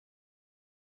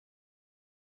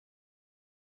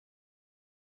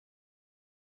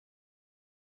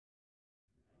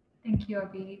Thank you,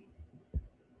 Abhi.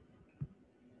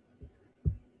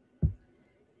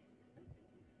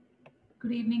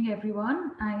 Good evening,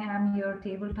 everyone. I am your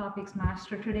table topics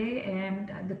master today,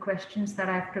 and the questions that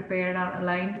I've prepared are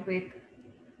aligned with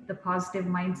the positive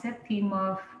mindset theme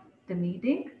of the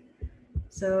meeting.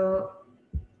 So,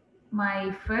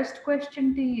 my first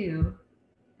question to you,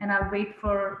 and I'll wait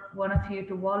for one of you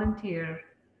to volunteer.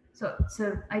 So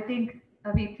I think,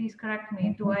 Avi, please correct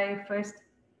me. Do I first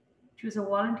choose a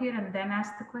volunteer and then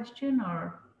ask the question,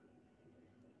 or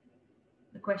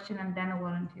the question and then a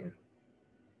volunteer?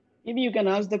 Maybe you can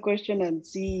ask the question and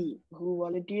see who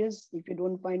volunteers. If you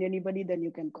don't find anybody, then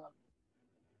you can call.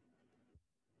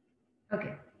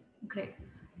 Okay, great.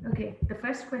 Okay, the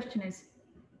first question is,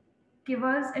 give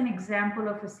us an example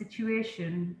of a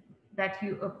situation that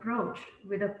you approached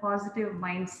with a positive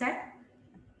mindset,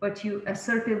 but you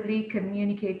assertively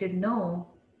communicated no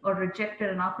or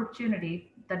rejected an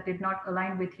opportunity that did not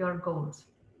align with your goals.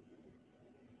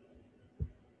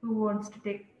 Who wants to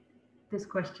take this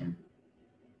question?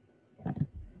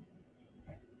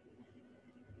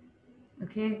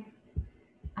 Okay.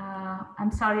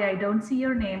 I'm sorry, I don't see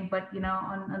your name, but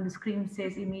on the screen it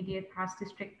says immediate past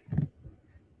district.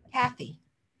 Kathy.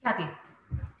 Kathy.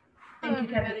 Hello, Thank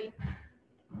you, Kathy. everybody.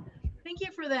 Thank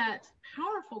you for that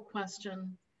powerful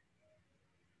question.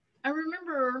 I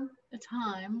remember a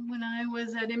time when I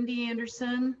was at MD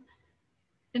Anderson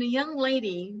and a young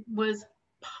lady was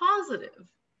positive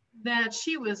that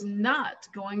she was not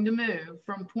going to move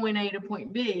from point A to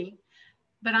point B,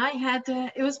 but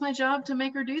it was my job to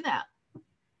make her do that.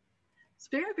 It's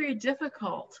very, very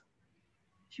difficult.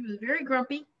 She was very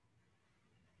grumpy,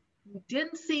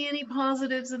 didn't see any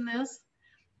positives in this.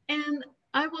 And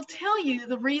I will tell you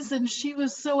the reason she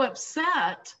was so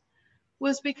upset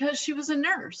was because she was a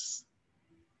nurse,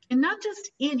 and not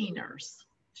just any nurse.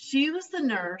 She was the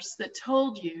nurse that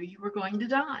told you were going to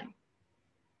die.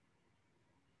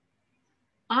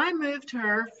 I moved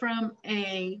her from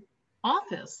an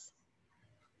office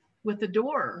with a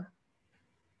door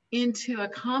into a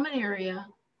common area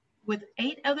with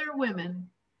 8 other women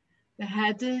that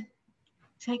had to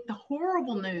take the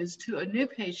horrible news to a new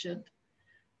patient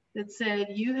that said,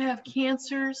 you have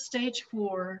cancer, stage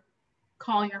 4,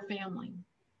 call your family.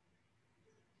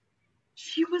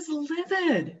 She was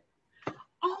livid.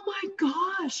 Oh my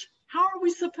gosh, how are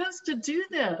we supposed to do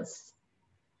this?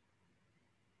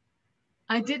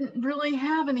 I didn't really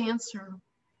have an answer,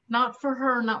 not for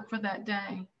her, not for that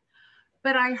day.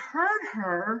 But I heard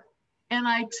her and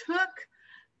I took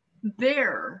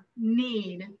their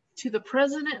need to the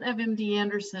president of MD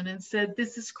Anderson and said,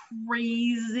 this is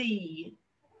crazy.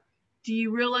 Do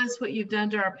you realize what you've done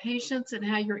to our patients and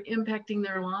how you're impacting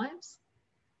their lives?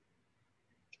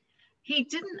 He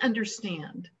didn't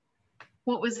understand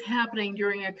what was happening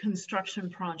during a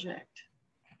construction project.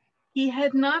 He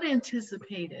had not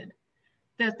anticipated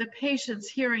that the patients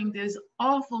hearing those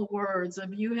awful words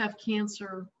of you have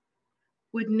cancer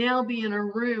would now be in a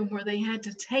room where they had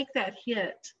to take that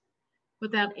hit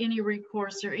without any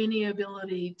recourse or any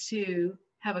ability to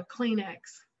have a Kleenex,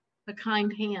 a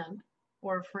kind hand,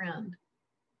 or a friend.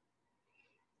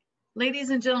 Ladies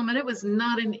and gentlemen, it was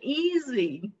not an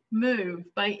easy move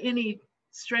by any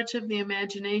stretch of the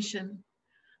imagination,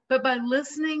 but by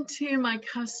listening to my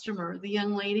customer, the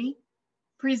young lady,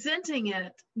 presenting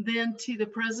it then to the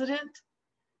president,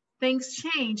 things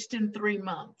changed in 3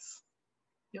 months.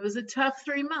 It was a tough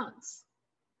 3 months,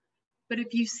 but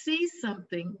if you see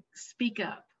something, speak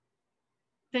up.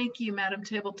 Thank you, Madam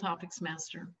Table Topics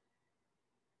Master.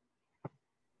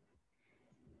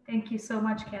 Thank you so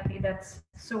much, Kathy. That's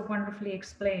so wonderfully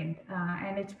explained.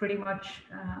 And it's pretty much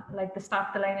like the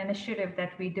Stop the Line initiative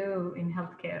that we do in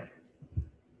healthcare.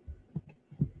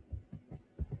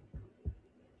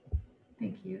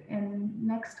 Thank you. And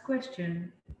next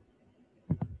question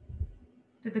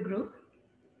to the group.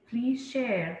 Please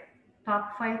share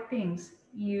top 5 things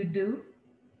you do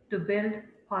to build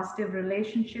positive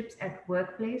relationships at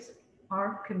workplace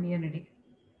or community.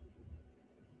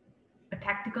 A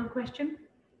tactical question.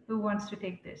 Who wants to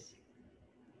take this?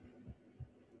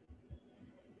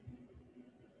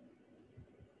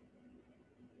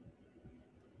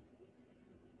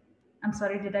 I'm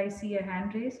sorry, did I see a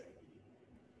hand raised?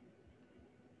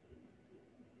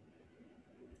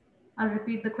 I'll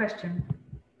repeat the question.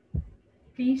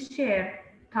 Please share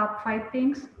top 5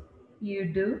 things you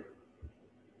do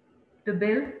to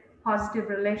build positive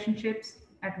relationships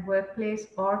at workplace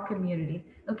or community.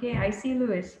 Okay, I see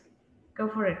Louis. Go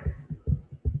for it.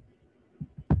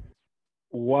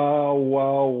 Wow,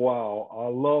 wow, wow. I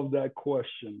love that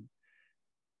question.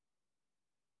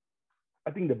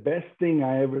 I think the best thing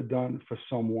I ever done for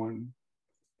someone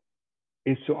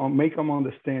is to make them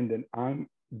understand that I'm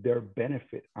their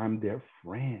benefit, I'm their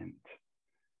friend.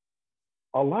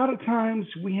 A lot of times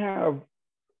we have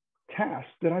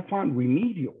tasks that I find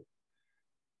remedial,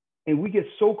 and we get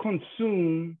so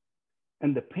consumed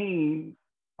in the pain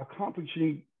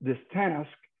accomplishing this task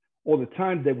or the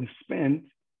time that we spend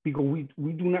because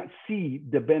we do not see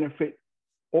the benefit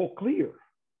all clear.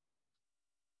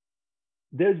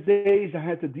 There's days I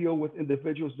had to deal with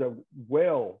individuals that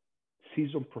well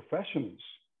seasoned professionals.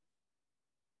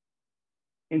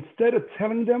 Instead of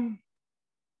telling them,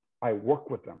 I work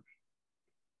with them.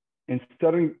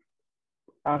 Instead of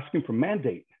asking for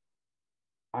mandate,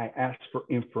 I ask for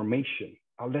information.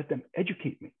 I'll let them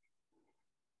educate me.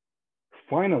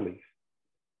 Finally,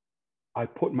 I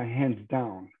put my hands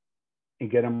down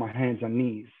and get on my hands and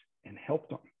knees and help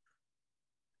them.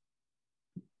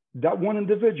 That one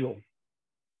individual,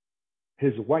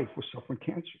 his wife was suffering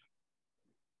cancer.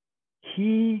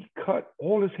 He cut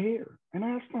all his hair. And I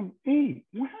asked him, hey,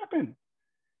 what happened?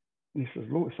 And he says,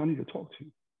 Louis, I need to talk to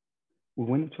you. We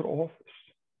went into the office.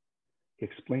 He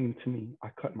explained to me, I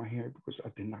cut my hair because I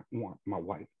did not want my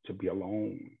wife to be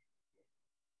alone.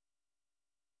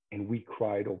 And we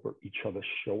cried over each other's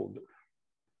shoulder.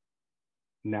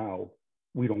 Now,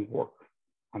 we don't work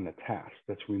on the task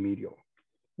that's remedial.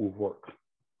 We work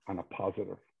on a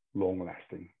positive,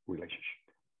 long-lasting relationship.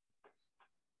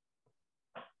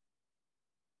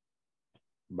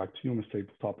 Back to you, Mr.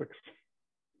 Topics.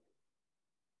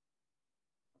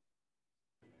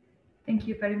 Thank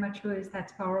you very much, Louis.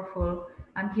 That's powerful.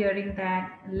 I'm hearing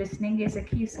that listening is a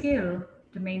key skill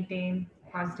to maintain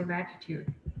positive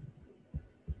attitude.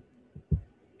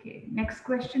 Okay, next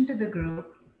question to the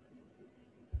group.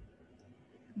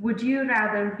 Would you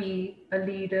rather be a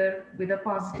leader with a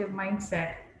positive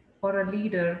mindset or a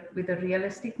leader with a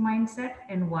realistic mindset,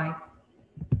 and why?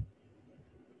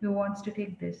 Who wants to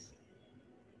take this?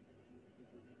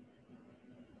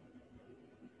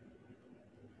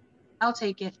 I'll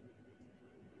take it.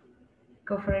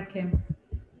 Go for it, Kim.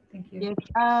 Thank you. Yes.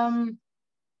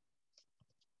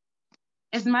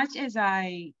 As much as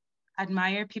I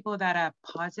admire people that are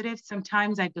positive,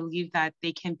 sometimes I believe that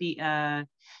they can be a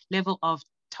level of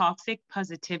toxic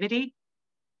positivity.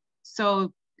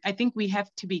 So I think we have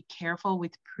to be careful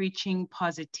with preaching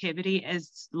positivity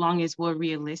as long as we're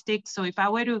realistic. So if I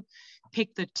were to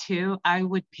pick the two, I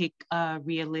would pick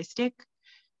realistic,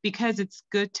 because it's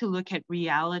good to look at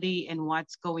reality and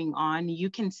what's going on. You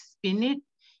can spin it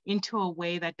into a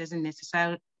way that doesn't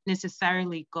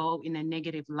necessarily go in a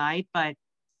negative light, but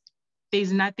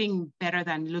there's nothing better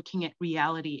than looking at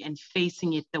reality and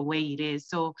facing it the way it is.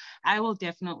 So I will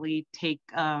definitely take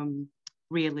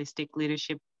realistic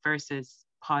leadership versus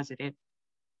positive.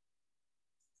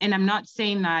 And I'm not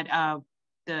saying that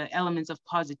the elements of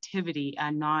positivity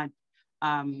are not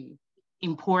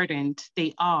important.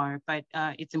 They are, but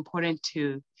it's important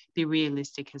to be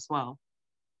realistic as well.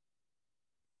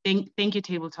 Thank you,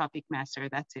 Table Topic Master.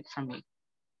 That's it from me.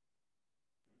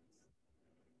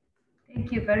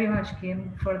 Thank you very much,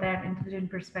 Kim, for that intelligent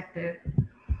perspective.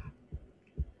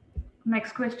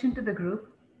 Next question to the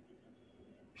group.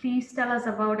 Please tell us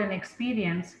about an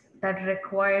experience that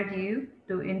required you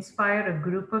to inspire a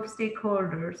group of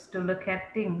stakeholders to look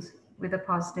at things with a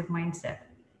positive mindset.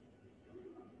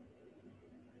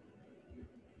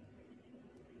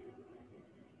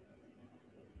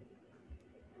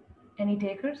 Any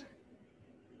takers?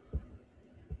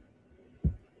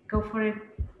 Go for it,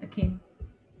 Akeem.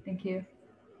 Thank you.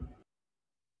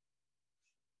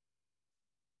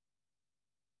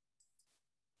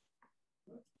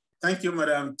 Thank you,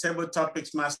 Madam Table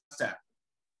Topics Master.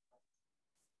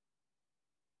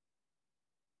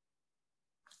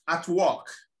 At work,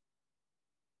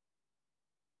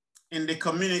 in the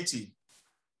community,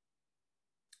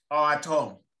 or at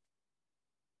home,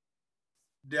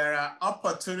 there are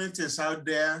opportunities out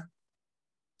there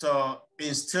to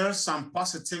instill some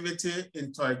positivity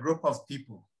into a group of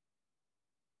people.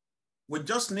 We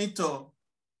just need to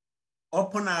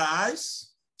open our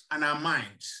eyes and our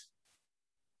minds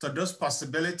to those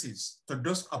possibilities, to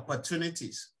those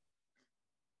opportunities.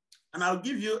 And I'll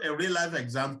give you a real life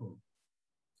example.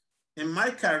 In my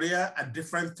career at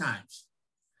different times,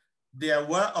 there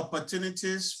were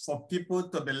opportunities for people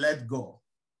to be let go.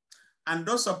 And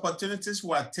those opportunities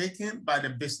were taken by the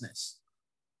business.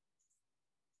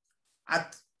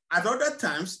 At other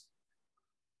times,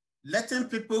 letting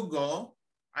people go,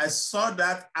 I saw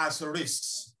that as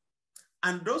risks.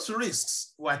 And those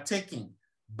risks were taken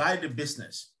by the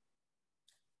business.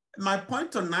 My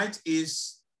point tonight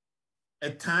is a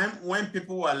time when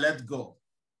people were let go.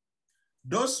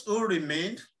 Those who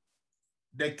remained,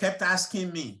 they kept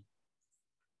asking me,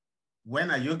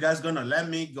 when are you guys gonna let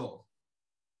me go?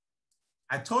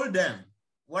 I told them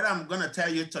what I'm gonna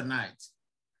tell you tonight.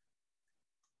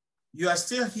 You are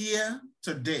still here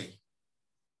today.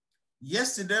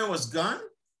 Yesterday was gone.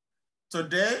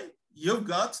 Today you've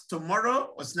got.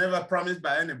 Tomorrow was never promised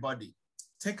by anybody.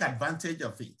 Take advantage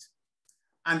of it.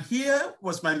 And here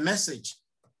was my message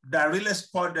that really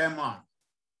spurred them on.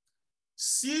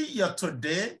 See your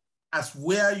today as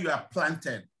where you are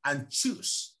planted and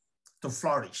choose to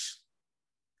flourish.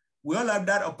 We all have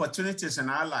that opportunities in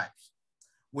our lives.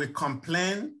 We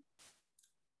complain,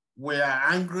 we are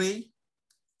angry.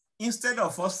 Instead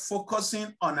of us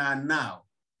focusing on our now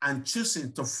and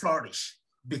choosing to flourish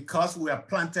because we are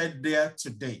planted there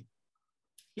today.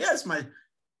 Here's my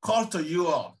call to you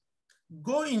all.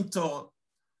 Go into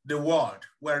the world,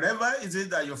 wherever it is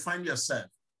that you find yourself,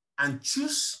 and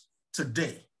choose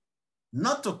today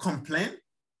not to complain,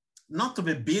 not to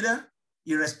be bitter,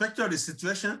 irrespective of the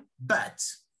situation, but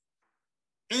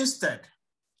instead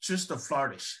choose to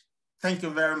flourish. Thank you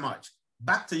very much.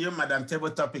 Back to you, Madam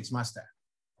Table Topics Master.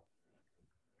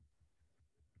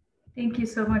 Thank you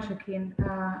so much, Akin.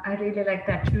 I really like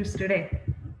that choose today.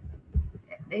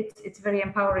 It's very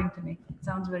empowering to me. It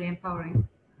sounds very empowering.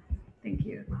 Thank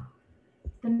you.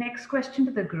 The next question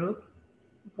to the group: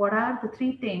 what are the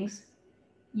 3 things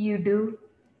you do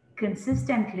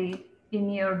consistently in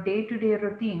your day-to-day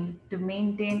routine to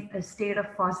maintain a state of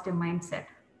positive mindset?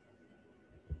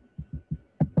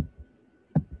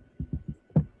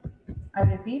 I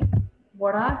repeat,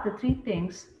 what are the 3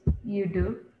 things you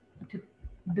do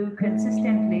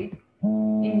consistently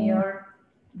in your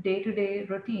day-to-day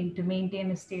routine to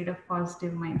maintain a state of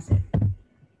positive mindset?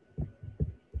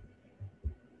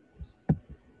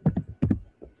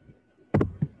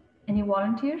 Any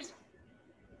volunteers?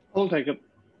 I'll take it.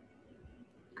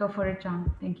 Go for it,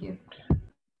 John. Thank you.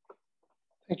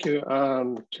 Thank you,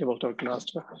 Table Talk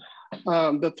Master.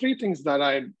 The 3 things that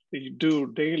I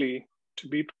do daily to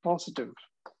be positive.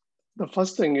 The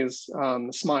first thing is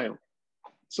smile.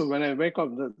 So when I wake up,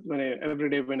 every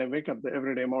day when I wake up the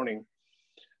everyday morning,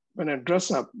 when I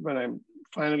dress up, when I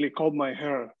finally comb my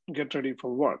hair, get ready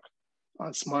for work,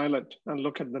 I smile at and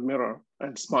look at the mirror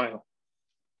and smile.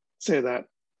 Say that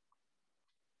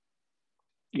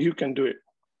you can do it.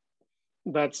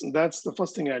 That's the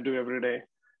first thing I do every day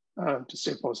to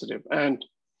stay positive. And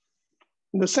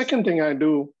the second thing I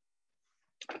do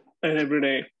every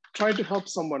day, try to help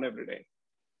someone every day,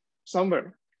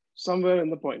 somewhere in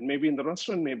the point, maybe in the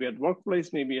restaurant, maybe at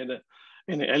workplace, maybe in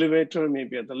an elevator,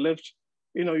 maybe at the lift.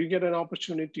 You know, you get an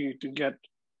opportunity to get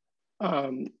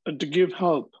to give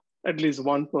help at least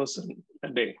one person a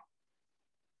day.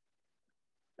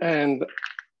 And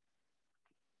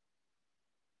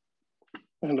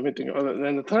let me think.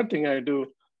 And the third thing I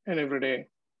do every day,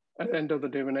 at the end of the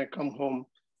day when I come home,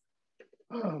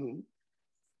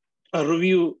 I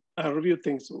review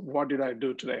things. What did I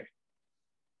do today?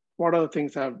 What are the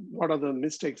things what are the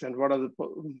mistakes and what are the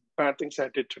bad things I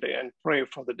did today, and pray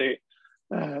for the day.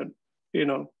 You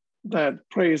know, that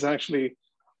pray is actually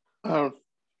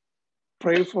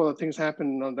pray for the things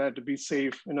happen on that to be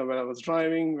safe. You know, when I was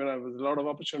driving, when I was a lot of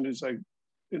opportunities,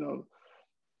 you know,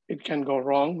 it can go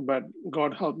wrong, but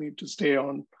God helped me to stay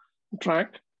on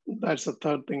track. That's the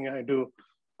third thing I do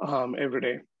every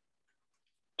day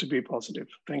to be positive.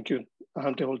 Thank you,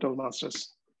 Table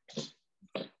Masters.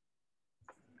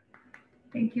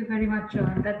 Thank you very much,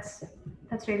 John.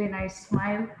 That's really nice.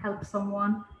 Smile, help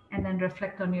someone, and then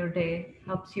reflect on your day.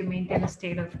 Helps you maintain a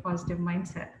state of positive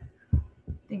mindset.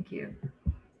 Thank you.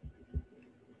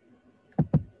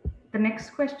 The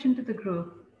next question to the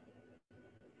group.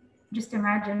 Just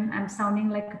imagine I'm sounding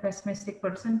like a pessimistic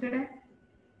person today.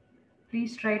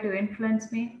 Please try to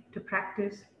influence me to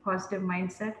practice positive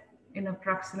mindset in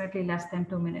approximately less than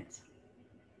 2 minutes.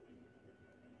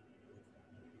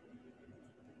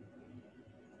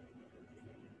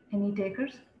 Any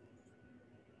takers?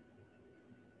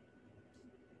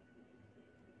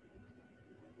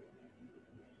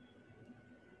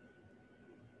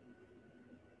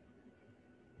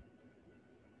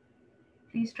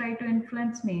 Please try to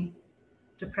influence me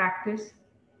to practice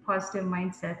positive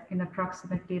mindset in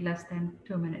approximately less than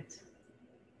 2 minutes.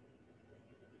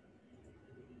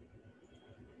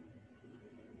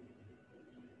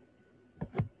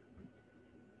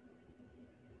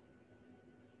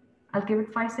 I'll give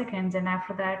it 5 seconds, and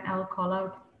after that, I'll call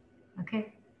out.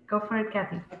 Okay, go for it,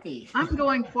 Kathy. I'm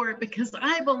going for it because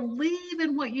I believe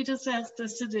in what you just asked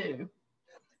us to do.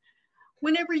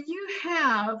 Whenever you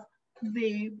have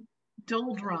the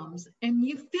doldrums and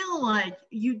you feel like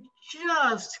you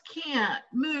just can't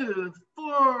move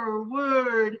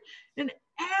forward and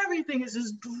everything is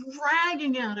just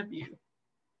dragging out of you.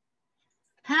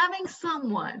 Having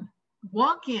someone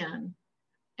walk in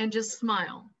and just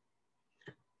smile,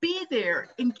 be there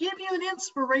and give you an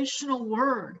inspirational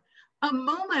word, a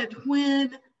moment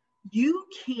when you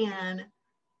can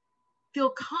feel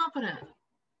confident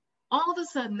all of a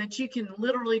sudden that you can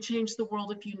literally change the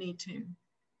world if you need to.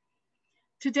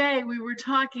 Today, we were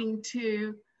talking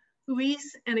to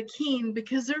Luis and Akin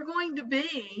because they're going to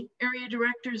be area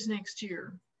directors next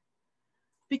year.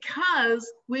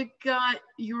 Because we've got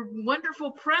your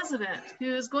wonderful president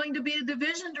who is going to be a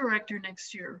division director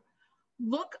next year.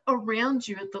 Look around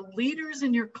you at the leaders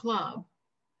in your club,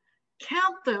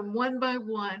 count them one by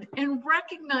one, and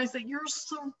recognize that you're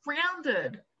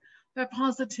surrounded by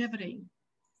positivity.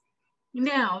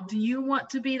 Now, do you want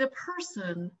to be the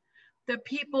person that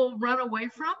people run away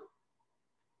from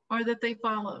or that they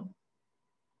follow?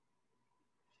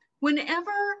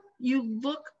 Whenever you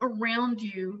look around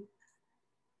you,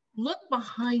 look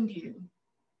behind you,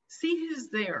 see who's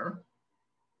there.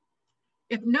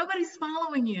 If nobody's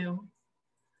following you,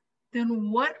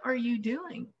 then what are you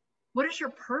doing? What is your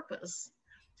purpose?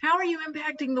 How are you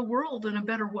impacting the world in a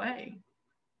better way?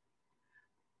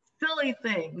 Silly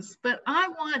things, but I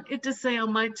want it to say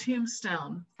on my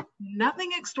tombstone, nothing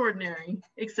extraordinary,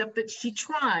 except that she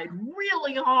tried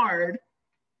really hard.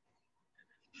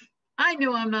 I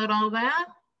know I'm not all that,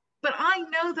 but I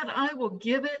know that I will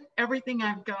give it everything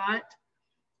I've got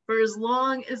for as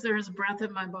long as there is breath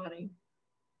in my body.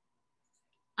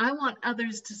 I want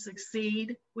others to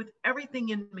succeed with everything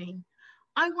in me.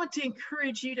 I want to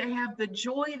encourage you to have the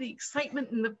joy, the excitement,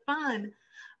 and the fun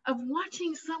of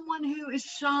watching someone who is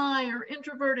shy or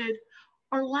introverted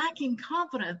or lacking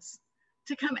confidence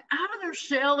to come out of their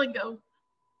shell and go,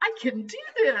 I can do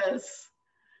this.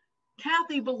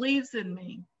 Kathy believes in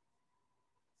me.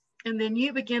 And then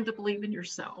you begin to believe in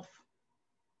yourself.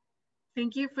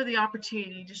 Thank you for the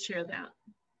opportunity to share that.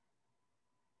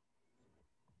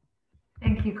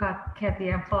 Thank you,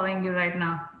 Kathy. I'm following you right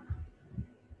now.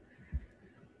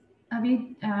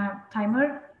 Abhi,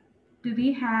 timer, do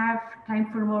we have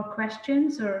time for more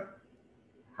questions, or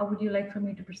how would you like for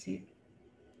me to proceed?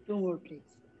 2 more, please.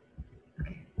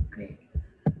 Okay, great.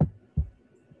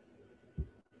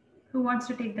 Who wants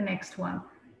to take the next one?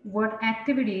 What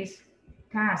activities,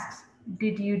 tasks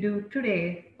did you do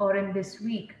today or in this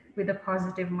week with a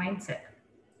positive mindset?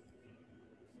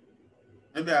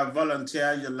 Maybe I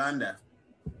volunteer Yolanda.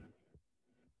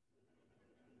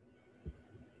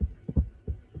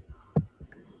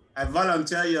 I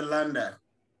volunteer Yolanda.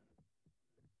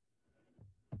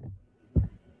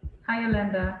 Hi,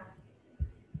 Yolanda.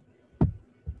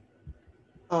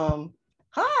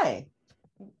 Hi.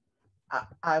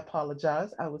 I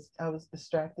apologize. I was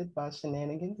distracted by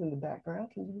shenanigans in the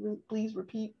background. Can you please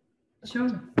repeat?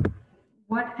 Sure.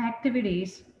 What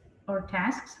activities or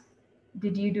tasks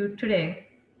did you do today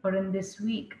or in this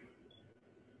week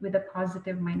with a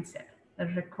positive mindset,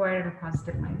 that required a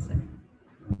positive mindset?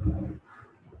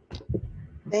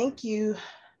 Thank you,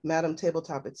 Madam Table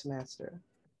Topics Master.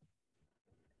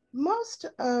 Most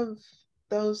of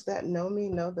those that know me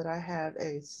know that I have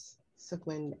a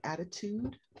sanguine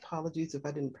attitude. Apologies if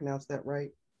I didn't pronounce that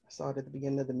right. I saw it at the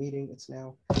beginning of the meeting. It's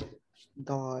now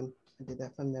gone. I did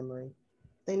that from memory.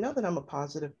 They know that I'm a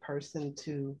positive person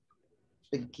to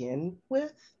begin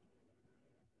with.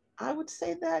 I would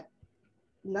say that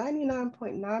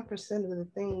 99.9% of the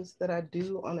things that I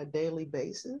do on a daily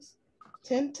basis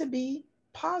tend to be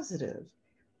positive.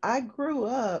 I grew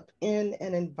up in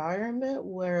an environment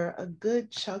where a good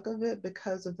chunk of it,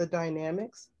 because of the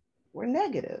dynamics, were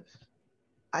negative.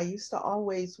 I used to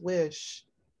always wish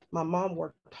my mom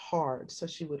worked hard, so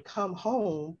she would come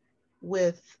home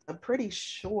with a pretty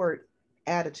short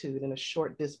attitude and a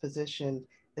short disposition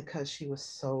because she was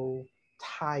so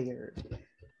tired.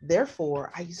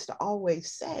 Therefore, I used to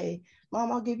always say,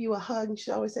 Mom, I'll give you a hug. And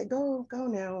she'd always say, go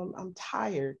now, I'm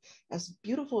tired. As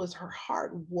beautiful as her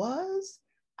heart was,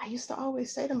 I used to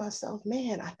always say to myself,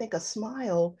 man, I think a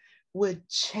smile would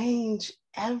change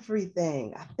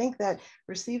everything. I think that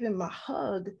receiving my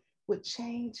hug would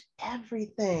change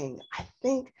everything. I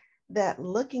think that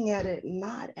looking at it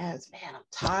not as, man, I'm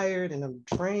tired and I'm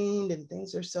drained and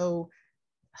things are so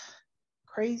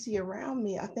crazy around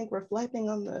me. I think reflecting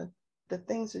on the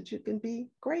things that you can be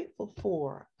grateful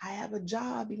for. I have a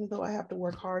job, even though I have to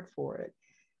work hard for it.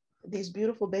 These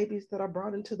beautiful babies that are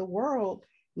brought into the world,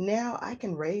 now I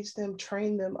can raise them,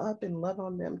 train them up, and love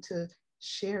on them to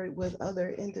share it with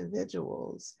other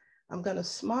individuals. I'm going to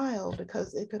smile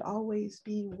because it could always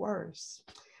be worse.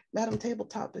 Madam Table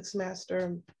Topics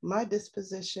Master, my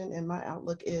disposition and my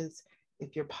outlook is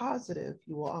If you're positive,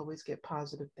 you will always get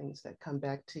positive things that come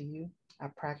back to you. I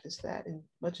practice that, and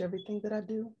much everything that I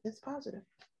do is positive.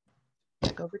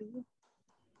 Back over to you.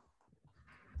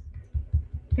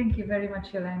 Thank you very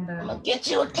much, Yolanda. I'm gonna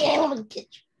get you again. I'm gonna get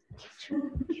you.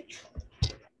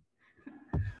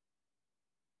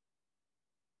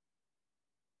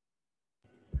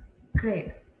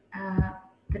 Great.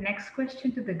 The next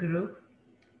question to the group: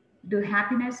 do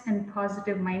happiness and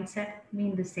positive mindset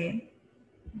mean the same?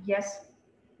 Yes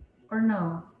or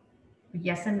no?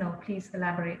 Yes and no. Please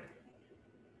elaborate.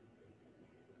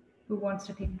 Who wants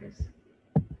to take this?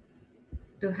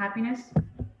 Do happiness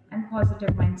and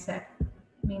positive mindset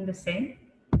mean the same?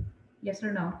 Yes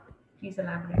or no? Please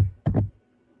elaborate.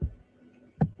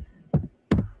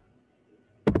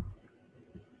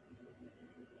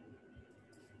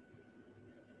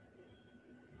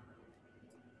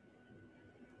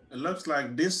 It looks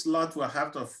like this lot will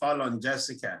have to fall on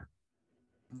Jessica.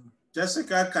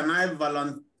 Jessica, can I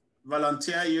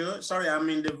volunteer you? Sorry, I'm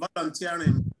in the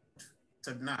volunteering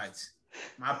tonight.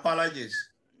 My apologies.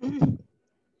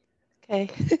 Okay.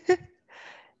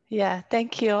 Yeah,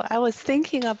 thank you. I was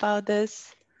thinking about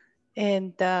this,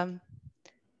 and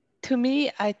to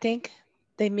me, I think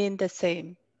they mean the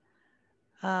same.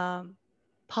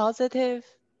 Positive,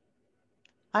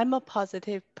 I'm a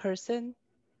positive person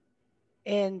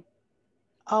and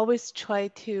always try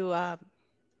to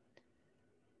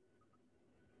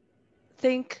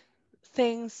think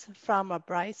things from a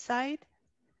bright side,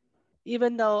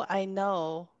 even though I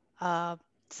know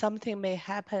something may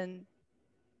happen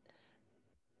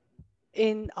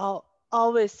in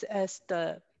always as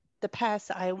the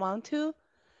past I want to,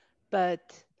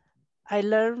 but I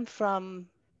learned from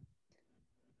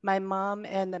my mom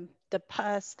and the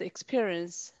past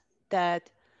experience that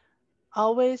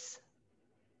always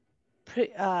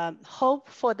hope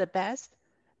for the best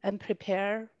and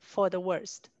prepare for the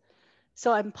worst.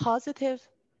 So I'm positive,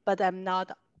 but I'm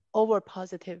not over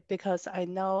positive because I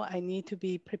know I need to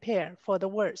be prepared for the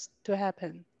worst to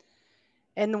happen.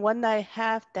 And when I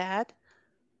have that,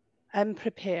 I'm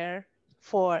prepared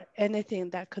for anything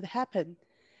that could happen.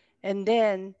 And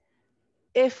then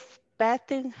if bad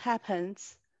thing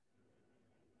happens,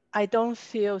 I don't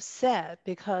feel sad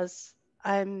because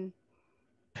I'm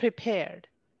prepared.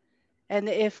 And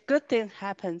if good thing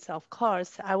happens, of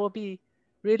course, I will be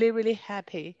really, really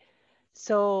happy.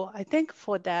 So I think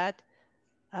for that,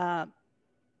 that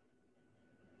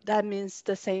means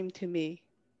the same to me.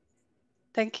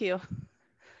 Thank you.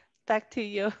 Back to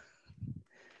you,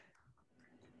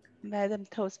 Madam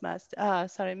Toastmaster.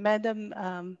 Sorry,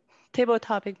 Madam Table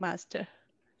Topic Master.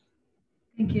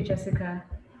 Thank you, Jessica.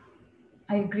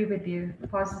 I agree with you.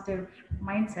 Positive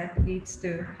mindset leads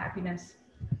to happiness.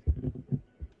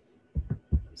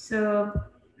 So,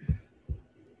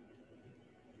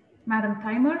 Madam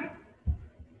Timer,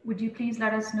 would you please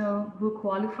let us know who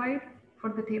qualified for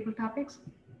the table topics?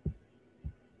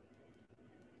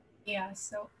 Yeah,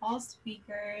 so all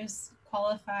speakers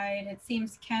qualified. It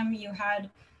seems, Kim, you had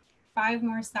 5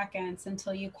 more seconds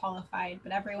until you qualified,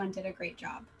 but everyone did a great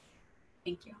job.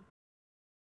 Thank you.